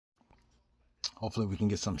Hopefully we can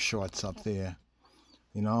get some shorts up there.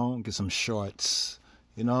 You know, get some shorts.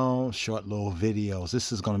 You know, short little videos.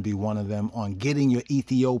 This is going to be one of them on getting your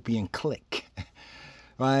Ethiopian click.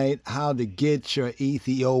 Right? How to get your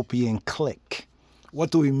Ethiopian click.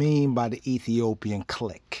 What do we mean by the Ethiopian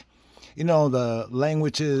click? You know, the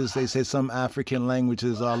languages, they say some African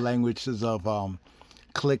languages are languages of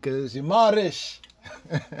clickers. Amharic.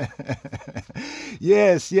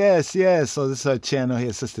 Yes. So this is our channel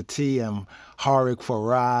here, Sister T,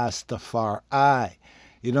 Amharic4Rastafari.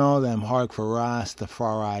 You know, the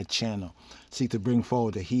Amharic4Rastafari channel. Seek to bring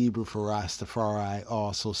forward the Hebrew for Rastafari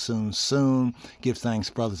also soon. Give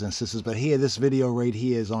thanks, brothers and sisters. But here, this video right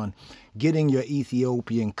here is on getting your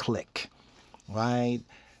Ethiopian click, right?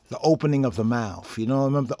 The opening of the mouth. You know,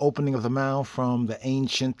 remember the opening of the mouth from the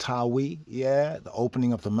ancient Tawi? Yeah, the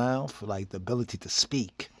opening of the mouth, like the ability to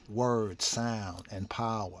speak, words, sound, and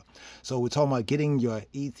power. So we're talking about getting your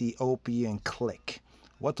Ethiopian click.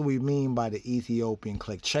 What do we mean by the Ethiopian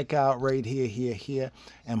click? Check out right here,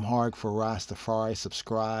 Amharic4Rastafari.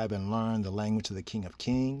 Subscribe and learn the language of the King of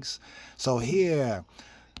Kings. So here,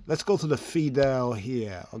 let's go to the Fidel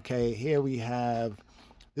here. Okay, here we have,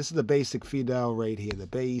 this is the basic Fidel right here, the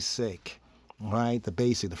basic, right? The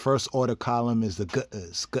basic. The first order column is the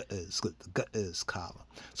G'z column.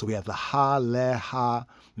 So we have the Ha, Le, Ha,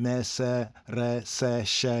 Me, Se, Re, Se,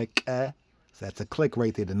 She, Ke. So that's a click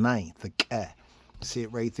right there, the ninth, the Ke. See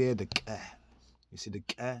it right there, the K. You see the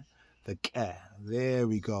K? The K. There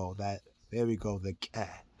we go. There we go, the K.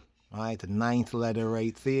 All right, the ninth letter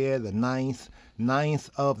right there, the ninth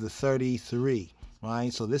of the 33.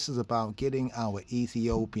 Right, so this is about getting our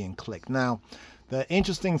Ethiopian click. Now, the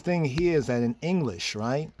interesting thing here is that in English,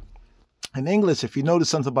 right? In English, if you notice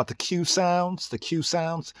something about the Q sounds,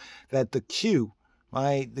 that the Q,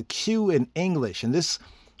 right? The Q in English, and this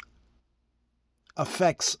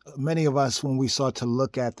affects many of us when we start to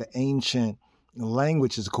look at the ancient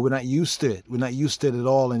languages, because we're not used to it. We're not used to it at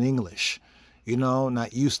all in English. You know,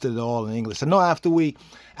 not used to it at all in English. I know after we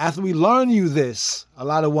learn you this, a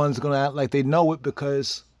lot of ones are going to act like they know it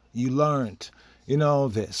because you learned, you know,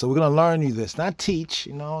 this. So we're going to learn you this, not teach,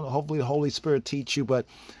 you know, hopefully the Holy Spirit teach you, but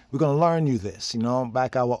we're going to learn you this, you know.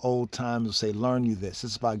 Back our old times will say, learn you this.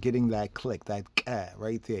 It's about getting that click, that K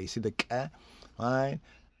right there. You see the K, all right?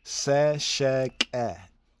 Se, she, ke.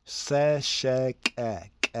 Se, she, ke,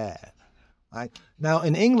 ke. Right? Now,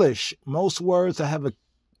 in English, most words that have a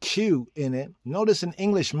Q in it, notice in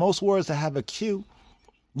English, most words that have a Q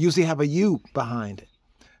usually have a U behind it.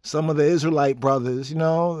 Some of the Israelite brothers, you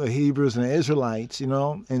know, the Hebrews and the Israelites, you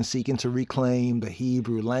know, in seeking to reclaim the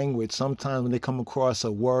Hebrew language, sometimes when they come across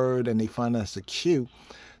a word and they find that's a Q,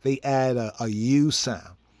 they add a U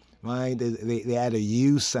sound. Right? They add a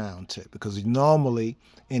U sound to it, because normally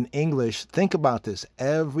in English, think about this,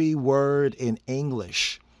 every word in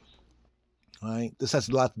English, right? This has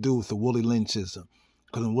a lot to do with the Willie Lynchism.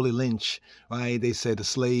 Because in Willie Lynch, right, they said the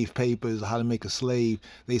slave papers, how to make a slave,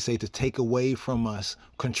 they say to take away from us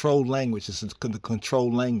controlled language. This is the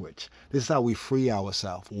controlled language. This is how we free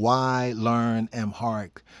ourselves. Why learn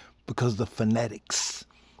Amharic? Because the phonetics.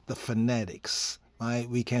 Right?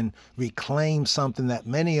 We can reclaim something that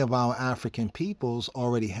many of our African peoples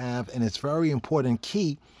already have, and it's very important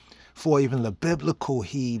key for even the biblical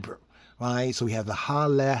Hebrew. Right? So we have the Ha,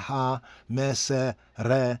 Le, Ha, Me, Se,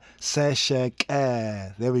 Re, Se, She,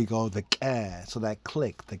 Ke. There we go, the Ke. So that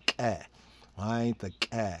click, the Ke. Right? The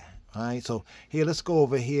Ke. Right? So here, let's go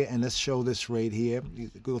over here and let's show this right here.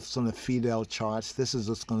 You go through some of the Fidel charts. This is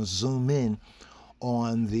just going to zoom in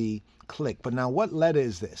on the click. But now what letter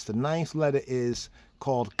is this? The ninth letter is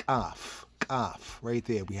called Kaf. Kaf, right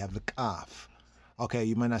there. We have the Kaf. Okay,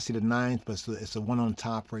 you might not see the ninth, but it's the one on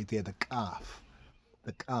top right there, the Kaf.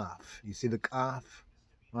 The Kaf. You see the Kaf?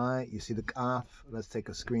 Right? You see the Kaf? Let's take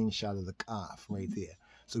a screenshot of the Kaf right there.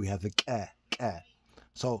 So we have the Ke, Ke.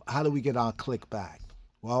 So how do we get our click back?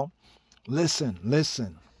 Well, listen.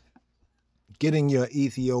 Getting your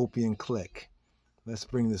Ethiopian click. Let's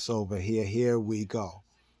bring this over here. Here we go.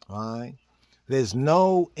 All right. There's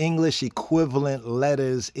no English equivalent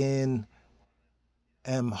letters in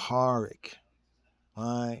Amharic.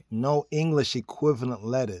 All right. No English equivalent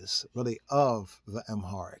letters really of the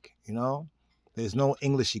Amharic. You know, there's no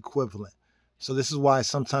English equivalent. So this is why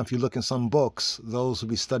sometimes if you look in some books, those who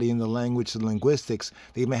be studying the language and linguistics,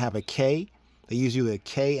 they may have a K. They use either a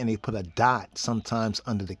K and they put a dot sometimes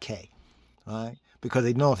under the K. All right. Because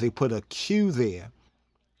they know if they put a Q there,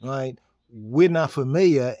 right, we're not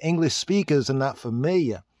familiar, English speakers are not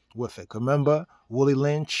familiar with it. Remember Willie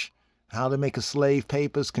Lynch, How to Make a Slave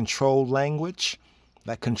Papers, Controlled Language,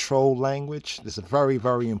 that control language. This is very,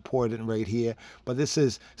 very important right here. But this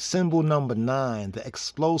is symbol number 9, the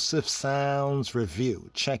explosive sounds review.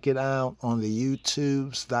 Check it out on the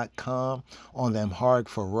youtubes.com, on the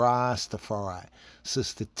Amharic4Rastafari.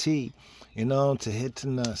 Sister T, you know, to hit to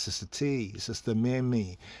nut, Sister T, Sister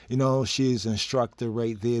Mimi, you know, she's instructor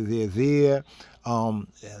right there,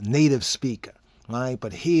 native speaker, right?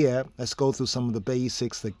 But here, let's go through some of the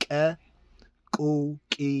basics. The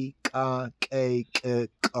Quickkkkk,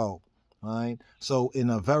 right? So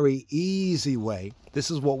in a very easy way,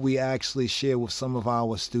 this is what we actually share with some of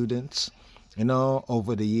our students, you know,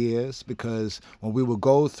 over the years, because when we would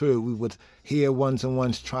go through, we would hear ones and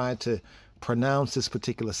ones try to pronounce this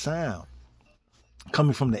particular sound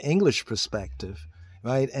coming from the English perspective,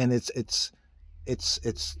 right? And it's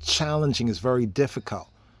challenging, it's very difficult,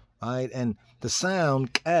 right? And the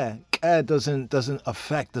sound doesn't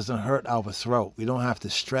hurt our throat. We don't have to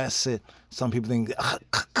stress it. Some people think,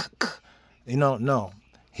 you know, no.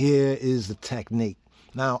 Here is the technique.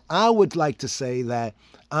 Now, I would like to say that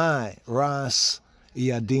Rasiadonis,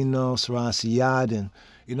 Rasiadin,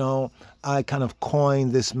 you know, I kind of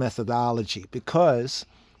coined this methodology because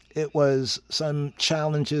it was some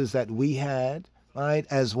challenges that we had, right,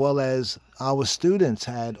 as well as our students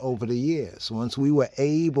had over the years. Once we were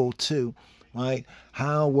able to, right,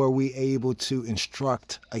 how were we able to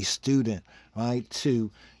instruct a student, right,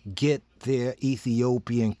 to get their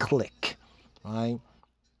Ethiopian click, right?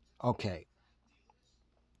 Okay,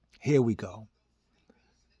 here we go.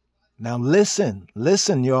 Now listen,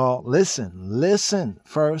 y'all, listen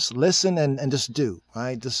first, listen and just do,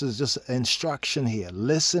 right? This is just instruction here.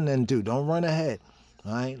 Listen and do, don't run ahead,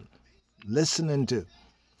 right? Listen and do.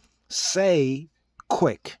 Say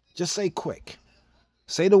quick, just say quick.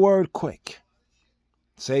 Say the word quick.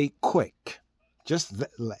 Say quick. Just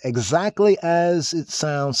exactly as it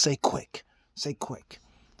sounds, say quick. Say quick,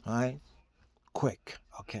 all right? Quick,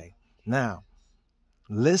 okay. Now,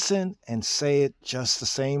 listen and say it just the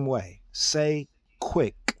same way. Say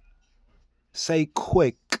quick. Say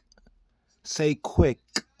quick. Say quick.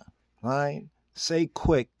 Right? Say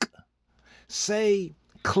quick. Say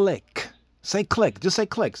click. Say click. Just say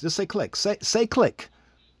click. Just say click. Say click.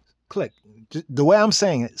 Click. The way I'm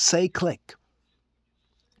saying it, say click.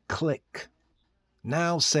 Click.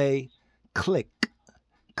 Now say click.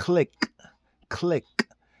 Click. Click.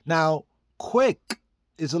 Now, quick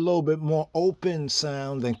is a little bit more open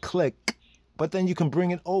sound than click, but then you can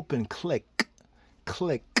bring it open. Click,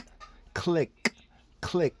 click, click,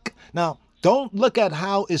 click. Now, don't look at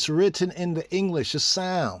how it's written in the English. Just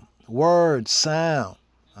sound, word, sound,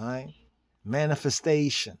 all right?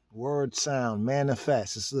 Manifestation, word, sound,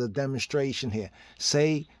 manifest. This is a demonstration here.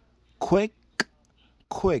 Say quick,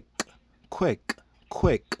 quick, quick,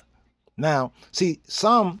 quick. Now, see,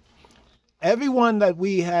 everyone that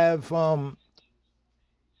we have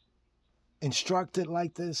instructed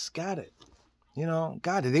like this got it. You know,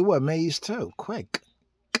 got it. They were amazed too. Quick.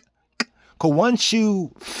 Because once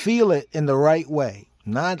you feel it in the right way,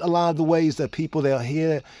 not a lot of the ways that people, they'll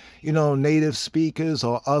hear, you know, native speakers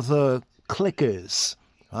or other clickers,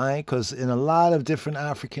 right? Because in a lot of different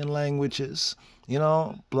African languages, you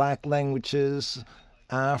know, black languages,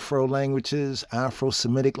 Afro languages,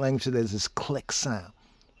 Afro-Semitic languages, there's this click sound,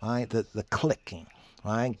 right? The clicking,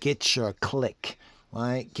 right? Get your click.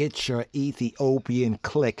 Right? Get your Ethiopian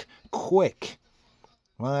click quick,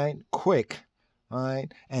 right? Quick, right?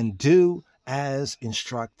 And do as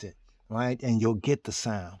instructed, right? And you'll get the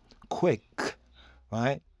sound. Quick,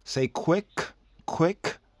 right? Say quick,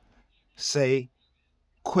 quick. Say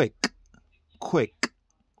quick, quick.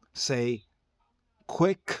 Say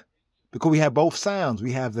quick. Because we have both sounds.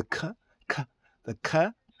 We have the k, the k,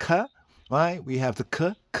 right? We have the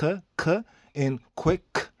k in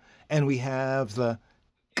quick. And we have the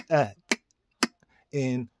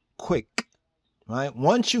in quick, right?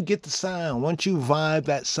 Once you get the sound, once you vibe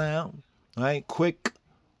that sound, right? Quick,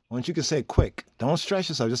 once you can say quick, don't stress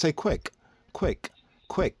yourself, just say quick, quick,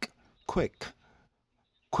 quick, quick,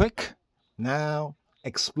 quick. Now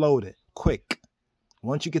explode it, quick.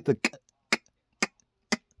 Once you get the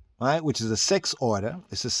right, which is a 6 order,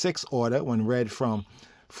 it's a 6 order when read from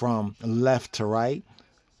left to right,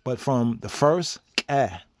 but from the first,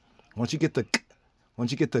 once you get the,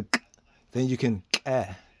 then you can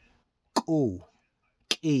ku,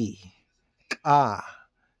 ki, ka,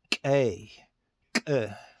 k,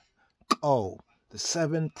 o. The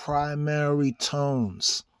 7 primary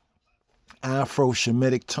tones,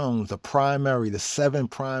 Afro-Shemitic tones, the 7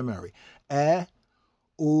 primary.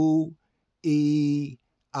 U, E,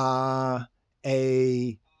 A,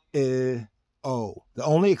 I, O. The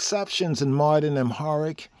only exceptions in modern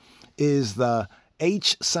Amharic is the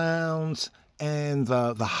H sounds and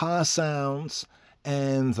the ha sounds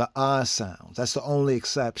and the ah sounds. That's the only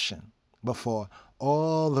exception. But for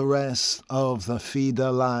all the rest of the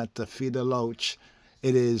fidelat, the fideloch,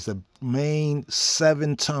 it is the main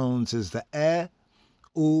 7 tones is the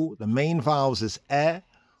u. The main vowels is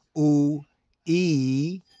u,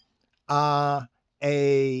 e, a,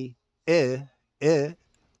 I,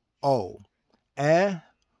 o.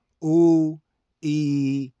 U,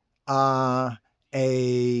 E, A,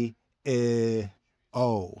 I,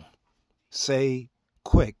 O. Say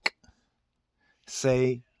quick.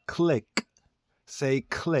 Say click. Say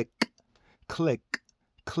click, click,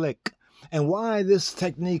 click. And why this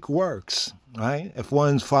technique works, right? If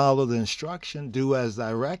one's followed the instruction, do as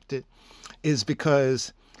directed, is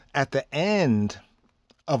because at the end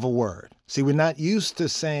of a word, see, we're not used to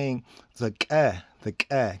saying the k,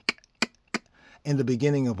 in the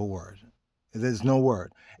beginning of a word. There's no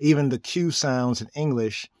word. Even the Q sounds in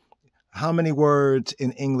English, how many words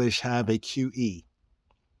in English have a QE?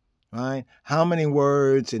 Right? How many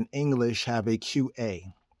words in English have a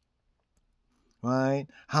QA? Right?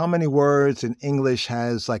 How many words in English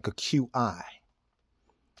has like a QI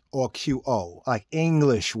or QO, like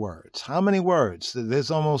English words? How many words? There's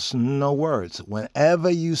almost no words. Whenever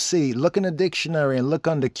you see, look in the dictionary and look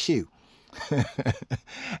under Q.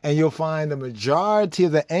 And you'll find the majority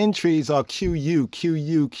of the entries are QU,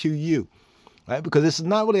 QU, QU, right? Because this is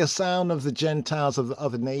not really a sound of the Gentiles of the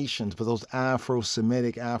other nations, but those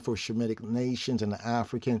Afro-Semitic, Afro-Shemitic nations and the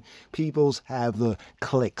African peoples have the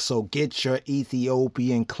click. So get your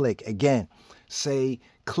Ethiopian click. Again, say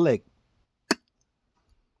click.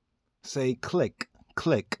 Say click,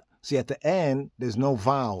 click. See, at the end, there's no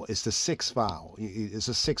vowel. It's the 6th vowel. It's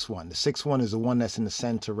the 6th one. The 6th one is the one that's in the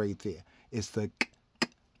center right there. It's the k.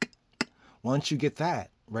 Once you get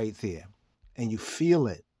that right there and you feel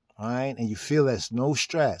it, right? And you feel there's no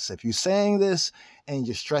stress. If you're saying this and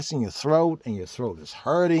you're stressing your throat and your throat is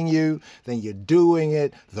hurting you, then you're doing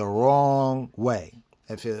it the wrong way.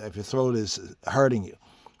 If your throat is hurting you.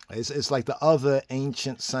 It's like the other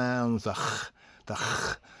ancient sounds, the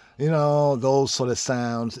you know, those sort of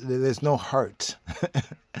sounds. There's no hurt.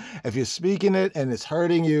 If you're speaking it and it's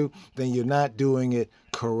hurting you, then you're not doing it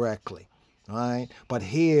correctly. Right? But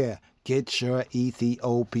here, get your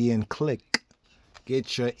Ethiopian click.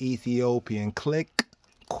 Get your Ethiopian click.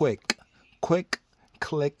 Quick, quick,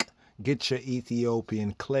 click. Get your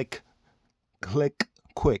Ethiopian click. Click,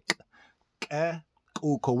 quick.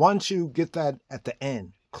 Once you get that at the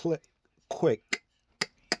end, click, quick,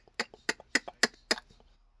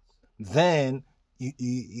 then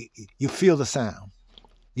you feel the sound.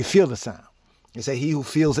 You feel the sound. They say he who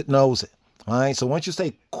feels it knows it. All right? So once you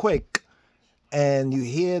say quick, and you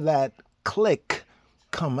hear that click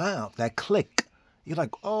come out, that click, you're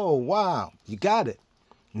like, oh, wow, you got it.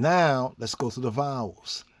 Now, let's go through the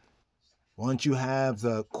vowels. Once you have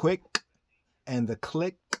the quick and the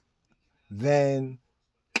click, then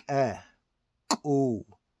u,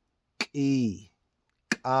 e,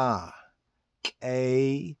 a,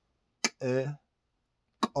 k,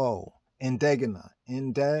 o. Indegena,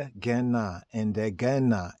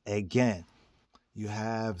 again. You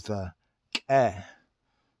have the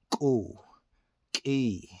ku,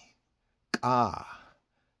 ki, ka,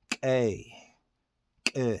 k,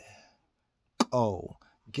 o.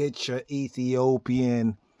 Get your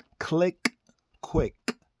Ethiopian click, quick.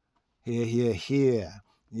 Here.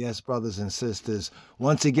 Yes, brothers and sisters.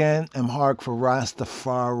 Once again,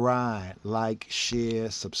 Amharic4Rastafari. Like,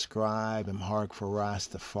 share, subscribe.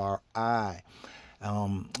 Amharic4Rastafari.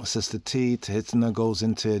 Sister T, Tehitsana goes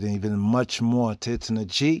into it even much more. Tehitsana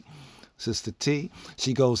G, Sister T,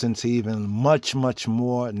 she goes into even much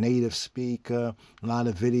more. Native speaker, a lot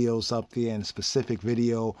of videos up there, and specific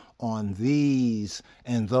video on these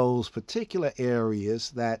and those particular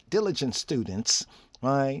areas that diligent students,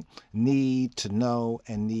 right, need to know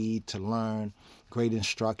and need to learn. Great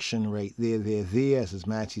instruction right there, as His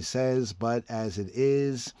Majesty says, but as it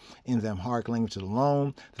is in the Amharic language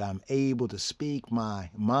alone, that I'm able to speak my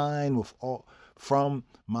mind with all, from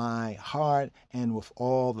my heart and with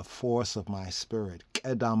all the force of my spirit.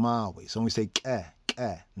 Kedamawi. So when we say ke,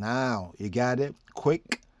 now you got it.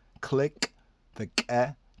 Quick, click, the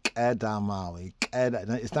ke, kedamawi.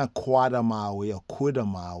 It's not quadamawi or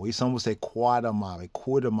quidamawi. Some will say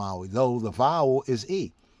quidamawi, though the vowel is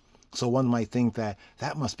E. So one might think that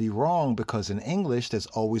must be wrong because in English there's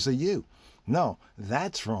always a U. No,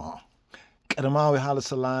 that's wrong. Kedamawi Haile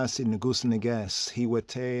Selassie Negusa Neges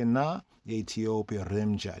Hiwete Na Ethiopia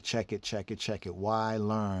Rimja. Check it. Why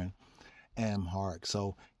learn Amharic?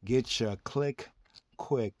 So get your click,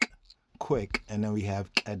 quick, quick, and then we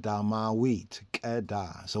have Kedamawi,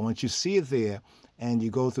 Keda. So once you see it there, and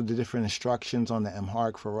you go through the different instructions on the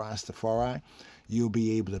Amharic for Rastafari, you'll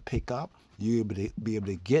be able to pick up, you'll be able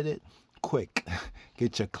to get it quick.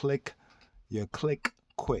 Get your click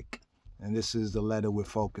quick. And this is the letter we're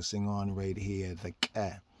focusing on right here, the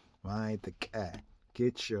K, right? The K.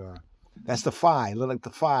 Get your, that's the phi. Look like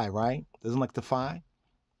the phi, right? Doesn't like the phi?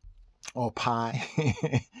 Or pi,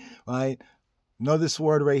 right? Know this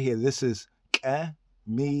word right here. This is Ke,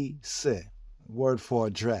 mi, se. Word for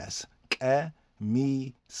address. Ke,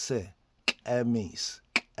 mi, se. Kemis.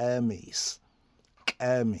 Kemis.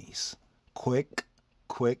 Kemis. Quick.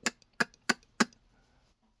 Click.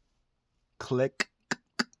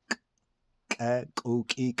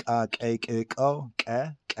 Quickkkkk.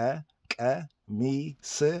 Ke, mi,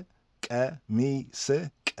 se. Kemis.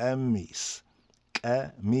 Kemis.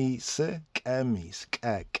 Kemis.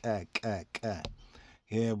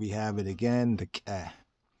 Here we have it again, the K,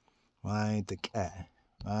 right? The K,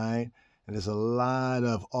 right? And there's a lot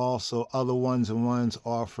of also other ones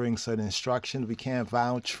offering certain instructions. We can't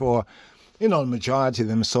vouch for, the majority of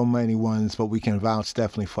them, so many ones, but we can vouch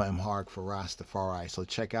definitely for Amharic4Rastafari. So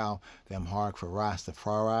check out the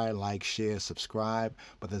Amharic4Rastafari, like, share, subscribe.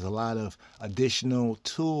 But there's a lot of additional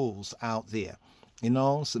tools out there.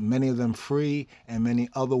 So many of them free, and many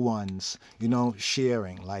other ones,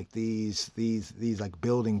 sharing, like these like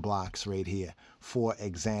building blocks right here, for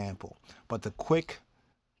example. But the quick,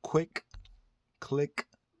 click, quick,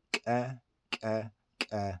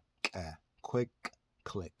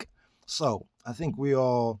 click. So I think we're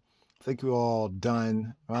all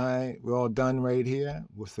done, right? We're all done right here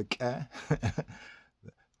with the K,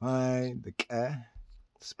 right? The K,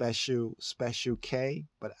 special K,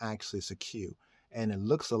 but actually it's a Q. And it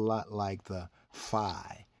looks a lot like the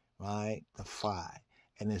phi, right? The phi.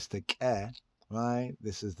 And it's the K, right?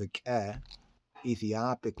 This is the K,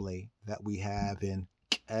 Ethiopically, that we have in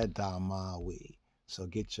Kedamawi. So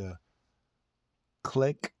get your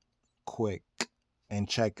click quick. And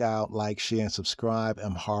check out, like, share, and subscribe,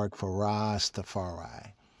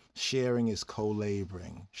 Amharic4Rastafari. Sharing is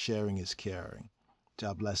co-laboring. Sharing is caring.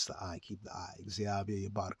 God bless the eye. Keep the eye. Xiabia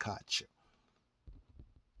Yabarkacha.